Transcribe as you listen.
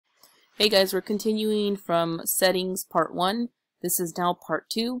Hey guys, we're continuing from settings part 1. This is now part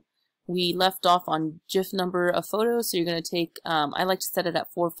 2. We left off on GIF number of photos, so you're going to take, I like to set it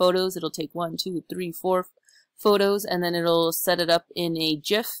at 4 photos. It'll take 1, 2, 3, 4 photos, and then it'll set it up in a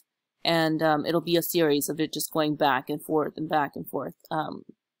GIF, and it'll be a series of it just going back and forth and back and forth.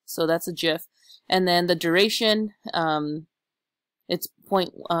 So that's a GIF. And then the duration, it's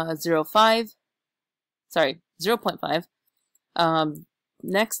 0.05, sorry, 0.5.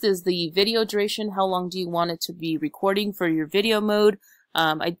 Next is the video duration. How long do you want it to be recording for your video mode?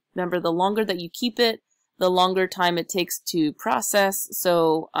 I remember the longer that you keep it, the longer time it takes to process.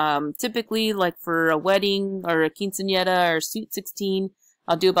 So typically, like for a wedding or a quinceañera or Sweet 16,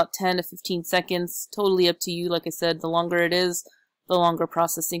 I'll do about 10 to 15 seconds. Totally up to you. Like I said, the longer it is, the longer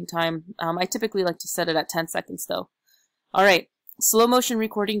processing time. I typically like to set it at 10 seconds though. All right. Slow motion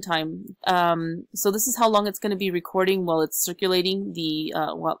recording time. So this is how long it's going to be recording while it's circulating. The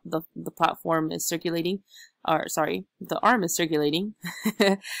platform is circulating, or sorry, the arm is circulating.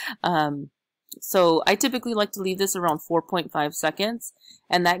 So I typically like to leave this around 4.5 seconds,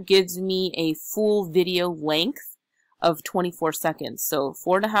 and that gives me a full video length of 24 seconds. So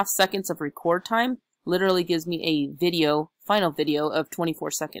 4.5 seconds of record time literally gives me a video, final video of 24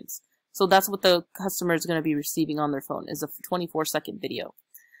 seconds. So that's what the customer is going to be receiving on their phone, is a 24-second video.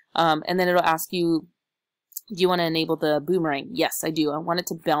 And then it'll ask you, do you want to enable the boomerang? Yes, I do. I want it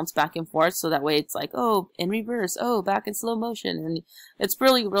to bounce back and forth, so that way it's like, oh, in reverse, oh, back in slow motion. And it's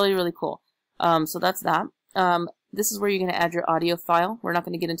really, really, really cool. So that's that. This is where you're going to add your audio file. We're not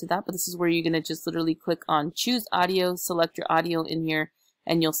going to get into that, but this is where you're going to just literally click on choose audio, select your audio in here,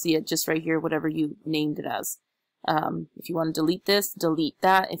 and you'll see it just right here, whatever you named it as. If you want to delete this, delete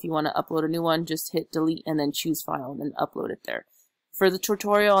that. If you want to upload a new one, just hit delete and then choose file and then upload it there. For the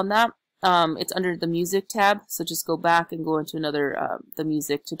tutorial on that, it's under the music tab, so just go back and go into another, the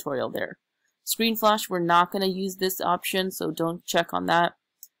music tutorial there. Screen flash, we're not going to use this option, so don't check on that.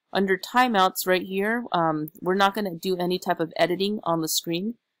 Under timeouts right here, we're not going to do any type of editing on the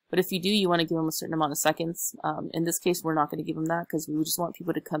screen. But if you do, you want to give them a certain amount of seconds. In this case, we're not going to give them that because we just want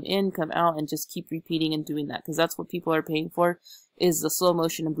people to come in, come out, and just keep repeating and doing that, because that's what people are paying for, is the slow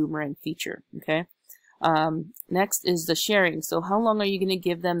motion and boomerang feature. Okay. Next is the sharing. So how long are you going to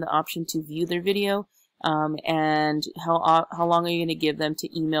give them the option to view their video, and how long are you going to give them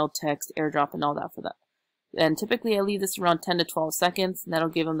to email, text, airdrop, and all that for that? And typically, I leave this around 10 to 12 seconds, and that'll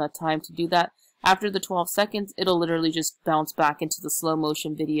give them that time to do that. After the 12 seconds, it'll literally just bounce back into the slow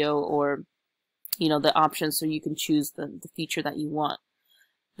motion video, or, you know, the options, so you can choose the feature that you want.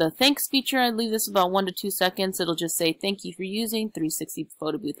 The thanks feature, I leave this about 1 to 2 seconds. It'll just say, thank you for using 360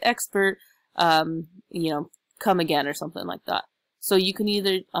 Photo Booth Expert, you know, come again, or something like that. So you can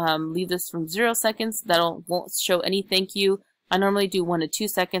either leave this from 0 seconds, won't show any thank you. I normally do 1 to 2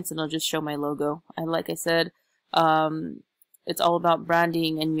 seconds, and it'll just show my logo. And like I said, it's all about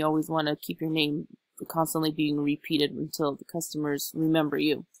branding, and you always want to keep your name constantly being repeated until the customers remember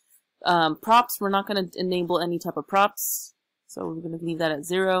you. Props, we're not going to enable any type of props, so we're going to leave that at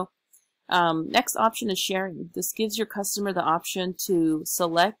 0. Next option is sharing. This gives your customer the option to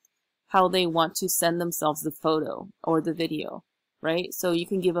select how they want to send themselves the photo or the video, right? So you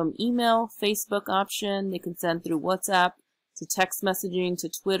can give them email, Facebook option, they can send through WhatsApp, to text messaging, to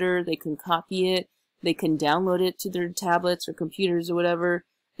Twitter, they can copy it. They can download it to their tablets or computers or whatever.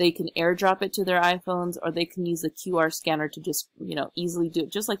 They can airdrop it to their iPhones, or they can use the QR scanner to just, you know, easily do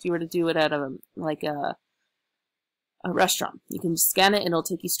it, just like you were to do it at a restaurant. You can scan it and it'll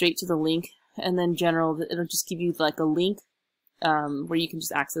take you straight to the link, and then it'll just give you like a link where you can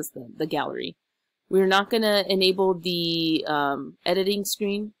just access the gallery. We're not going to enable the editing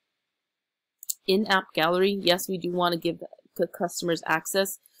screen. In-app gallery, yes, we do want to give the customers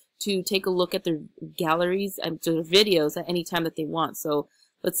access to take a look at their galleries and their videos at any time that they want. So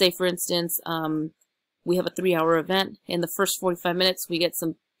let's say, for instance, we have a 3-hour event. In the first 45 minutes, we get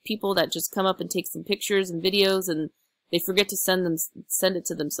some people that just come up and take some pictures and videos, and they forget to send it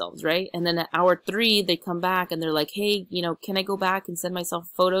to themselves, right? And then at hour 3, they come back and they're like, hey, you know, can I go back and send myself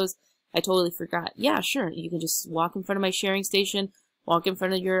photos? I totally forgot. Yeah, sure. You can just walk in front of my sharing station, walk in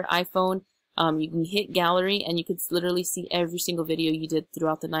front of your iPhone. You can hit gallery, and you can literally see every single video you did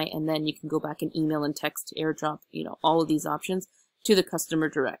throughout the night, and then you can go back and email and text, airdrop, you know, all of these options to the customer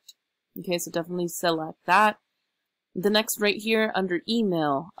direct. Okay, so definitely select that. The next right here, under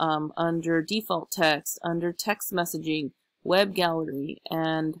email, under default text, under text messaging, web gallery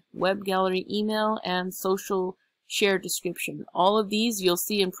email, and social share description. All of these you'll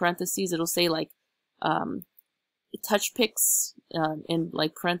see in parentheses, it'll say like Touchpix in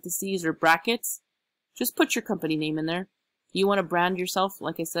like parentheses or brackets. Just put your company name in there. You want to brand yourself,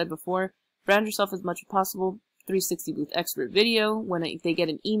 like I said before, brand yourself as much as possible. 360 Booth Expert video. When they get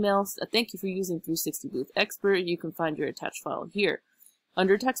an email, thank you for using 360 Booth Expert, you can find your attached file here.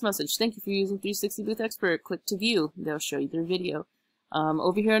 Under text message, thank you for using 360 Booth Expert. Click to view. They'll show you their video.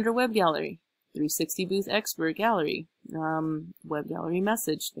 Over here under Web Gallery, 360 Booth Expert Gallery. Web Gallery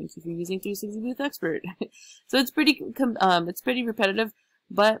message. Thank you for using 360 Booth Expert. So it's pretty repetitive,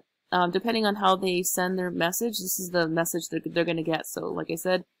 but depending on how they send their message, this is the message they're going to get. So like I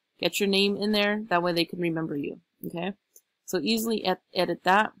said, get your name in there. That way they can remember you. Okay. So easily edit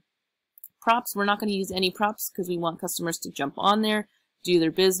that. Props. We're not going to use any props because we want customers to jump on there, do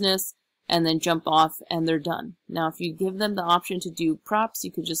their business, and then jump off and they're done. Now if you give them the option to do props,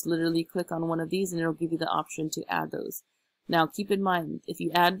 you could just literally click on one of these and it'll give you the option to add those. Now keep in mind, if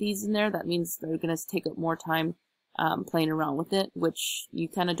you add these in there, that means they're going to take up more time playing around with it, which you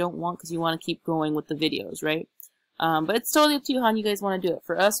kind of don't want because you want to keep going with the videos, right? But it's totally up to you how you guys want to do it.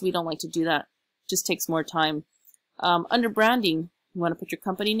 For us, we don't like to do that. It just takes more time. Under branding, you want to put your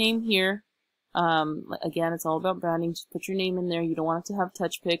company name here. Again, it's all about branding. Just put your name in there. You don't want it to have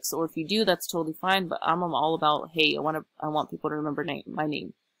Touchpix, or if you do, that's totally fine. But I'm all about, hey, I want people to remember my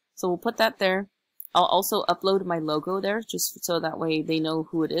name. So we'll put that there. I'll also upload my logo there, just so that way they know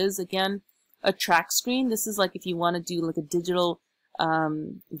who it is. Again, a track screen. This is like if you want to do like a digital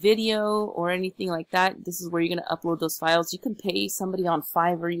video or anything like that. This is where you're going to upload those files. You can pay somebody on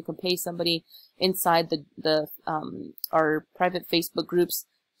Fiverr. You can pay somebody inside our private Facebook groups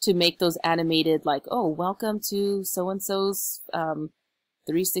to make those animated, like, oh, welcome to so-and-so's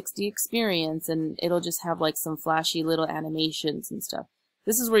 360 experience, and it'll just have like some flashy little animations and stuff.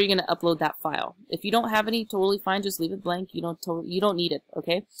 This is where you're going to upload that file. If you don't have any, totally fine, just leave it blank. You don't need it,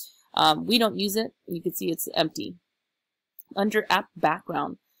 okay? We don't use it. You can see it's empty. Under app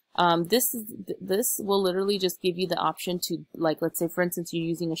background, this will literally just give you the option to, like, let's say for instance you're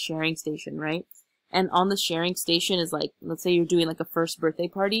using a sharing station, right? And on the sharing station is like, let's say you're doing like a first birthday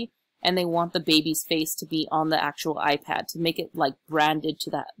party and they want the baby's face to be on the actual iPad to make it like branded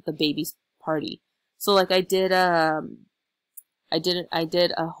to the baby's party. So like I did a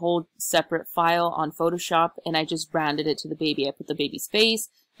whole separate file on Photoshop and I just branded it to the baby. I put the baby's face.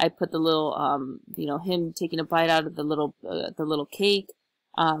 I put the little, him taking a bite out of the little cake,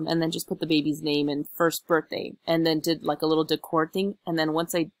 and then just put the baby's name and first birthday, and then did like a little decor thing. And then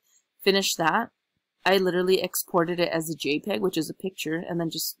once I finished that, I literally exported it as a JPEG, which is a picture, and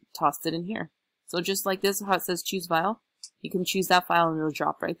then just tossed it in here. So just like this, how it says choose file, you can choose that file and it'll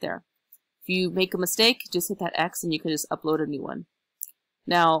drop right there. If you make a mistake, just hit that X and you can just upload a new one.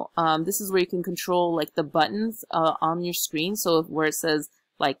 Now, this is where you can control like the buttons on your screen. So where it says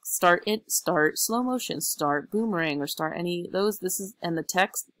like start slow motion, start boomerang, or start any of those, and the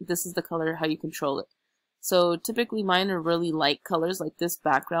text, this is the color how you control it. So typically mine are really light colors, like this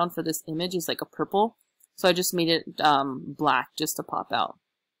background for this image is like a purple. So I just made it black just to pop out.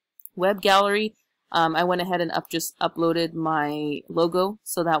 Web Gallery, I went ahead and just uploaded my logo.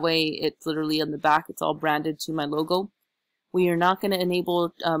 So that way it's literally on the back, it's all branded to my logo. We are not going to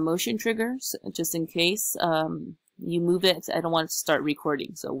enable motion triggers, just in case you move it. I don't want it to start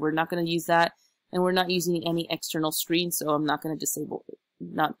recording. So we're not going to use that. And we're not using any external screen, so I'm not going to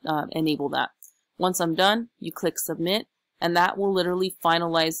enable that. Once I'm done, you click submit, and that will literally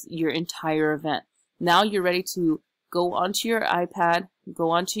finalize your entire event. Now you're ready to go onto your iPad,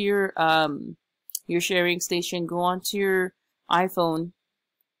 go onto your sharing station, go onto your iPhone,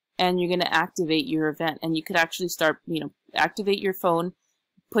 and you're going to activate your event. And you could actually start, activate your phone,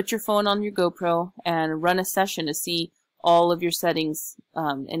 put your phone on your GoPro, and run a session to see all of your settings.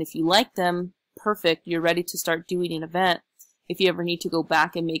 And if you like them, perfect, you're ready to start doing an event. If you ever need to go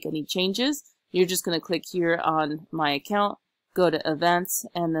back and make any changes, you're just going to click here on my account, go to events,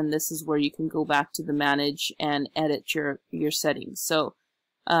 and then this is where you can go back to the manage and edit your settings. So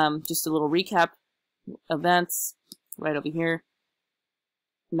just a little recap, events, right over here,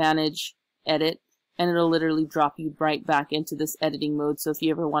 manage, edit, and it'll literally drop you right back into this editing mode. So if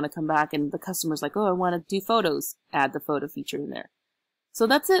you ever want to come back and the customer's like, oh, I want to do photos, add the photo feature in there. So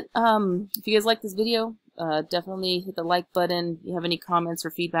that's it. If you guys like this video, definitely hit the like button. If you have any comments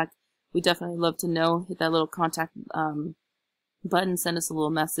or feedback, we definitely love to know. Hit that little contact button, send us a little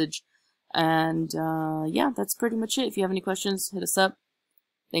message. And yeah, that's pretty much it. If you have any questions, hit us up.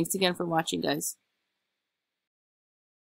 Thanks again for watching, guys.